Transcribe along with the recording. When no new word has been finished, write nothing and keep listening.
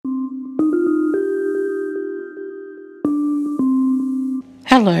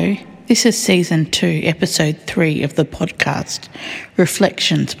Hello, this is Season 2, Episode 3 of the podcast,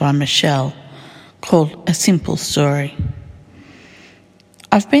 Reflections by Michelle, called A Simple Story.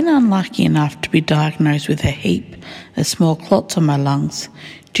 I've been unlucky enough to be diagnosed with a heap of small clots on my lungs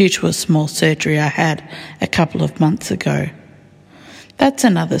due to a small surgery I had a couple of months ago. That's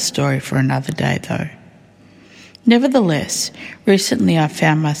another story for another day though. Nevertheless, recently I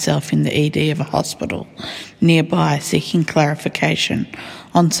found myself in the ED of a hospital nearby seeking clarification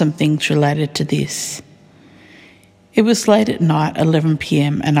on some things related to this. It was late at night, 11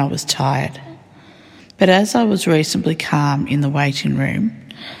 p.m, and I was tired. But as I was reasonably calm in the waiting room,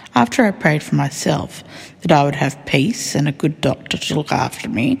 after I prayed for myself that I would have peace and a good doctor to look after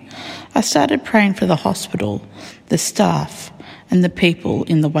me, I started praying for the hospital, the staff, and the people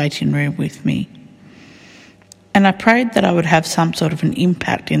in the waiting room with me. And I prayed that I would have some sort of an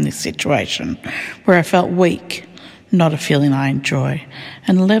impact in this situation where I felt weak, not a feeling I enjoy,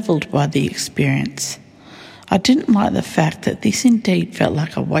 and levelled by the experience. I didn't like the fact that this indeed felt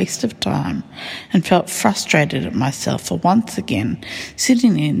like a waste of time and felt frustrated at myself for once again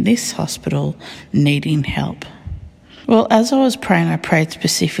sitting in this hospital needing help. Well, as I was praying, I prayed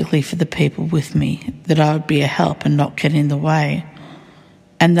specifically for the people with me, that I would be a help and not get in the way,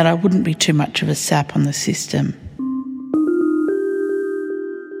 and that I wouldn't be too much of a sap on the system.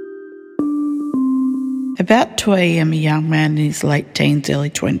 About 2 a.m, a young man in his late teens,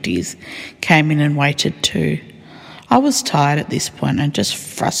 early 20s came in and waited too. I was tired at this point and just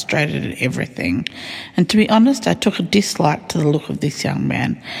frustrated at everything. And to be honest, I took a dislike to the look of this young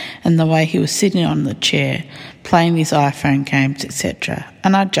man and the way he was sitting on the chair, playing his iPhone games, etc.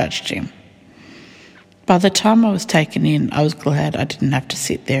 And I judged him. By the time I was taken in, I was glad I didn't have to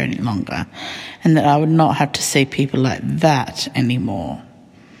sit there any longer and that I would not have to see people like that anymore.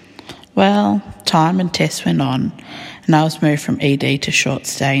 Well, time and tests went on and I was moved from ED to short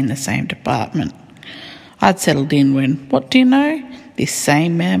stay in the same department. I'd settled in when, what do you know, this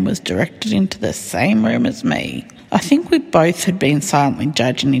same man was directed into the same room as me. I think we both had been silently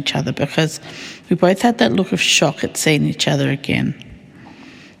judging each other because we both had that look of shock at seeing each other again.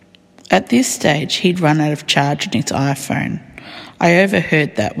 At this stage, he'd run out of charge on his iPhone. I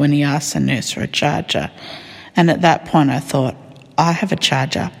overheard that when he asked the nurse for a charger, and at that point I thought, I have a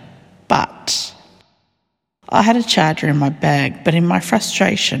charger, but I had a charger in my bag, but in my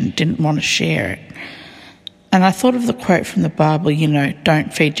frustration didn't want to share it. And I thought of the quote from the Bible,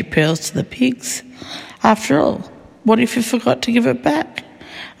 don't feed your pearls to the pigs. After all, what if you forgot to give it back?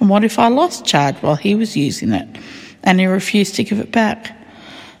 And what if I lost charge while he was using it and he refused to give it back?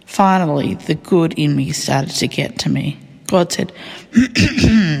 Finally, the good in me started to get to me. God said,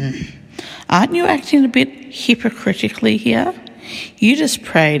 aren't you acting a bit hypocritically here? You just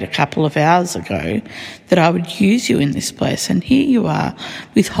prayed a couple of hours ago that I would use you in this place, and here you are,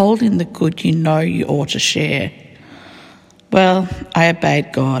 withholding the good you know you ought to share. Well, I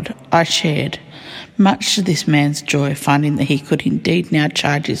obeyed God. I shared, much to this man's joy, finding that he could indeed now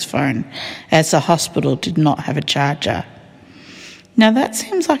charge his phone, as the hospital did not have a charger. Now that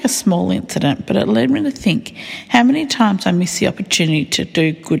seems like a small incident, but it led me to think how many times I miss the opportunity to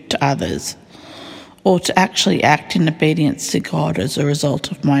do good to others, or to actually act in obedience to God as a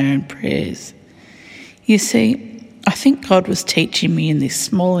result of my own prayers. You see, I think God was teaching me in this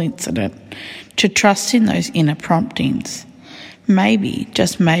small incident to trust in those inner promptings. Maybe,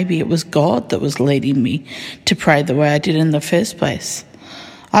 just maybe, it was God that was leading me to pray the way I did in the first place.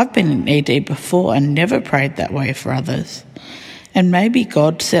 I've been in ED before and never prayed that way for others. And maybe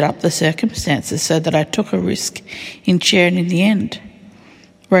God set up the circumstances so that I took a risk in sharing in the end,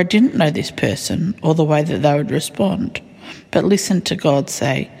 where I didn't know this person or the way that they would respond, but listened to God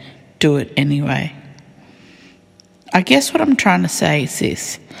say, do it anyway. I guess what I'm trying to say is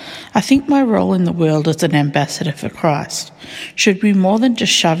this. I think my role in the world as an ambassador for Christ should be more than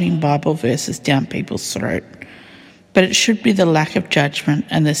just shoving Bible verses down people's throat, but it should be the lack of judgment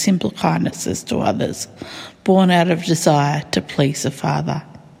and the simple kindnesses to others, born out of desire to please the Father.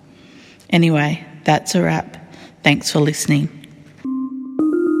 Anyway, that's a wrap. Thanks for listening.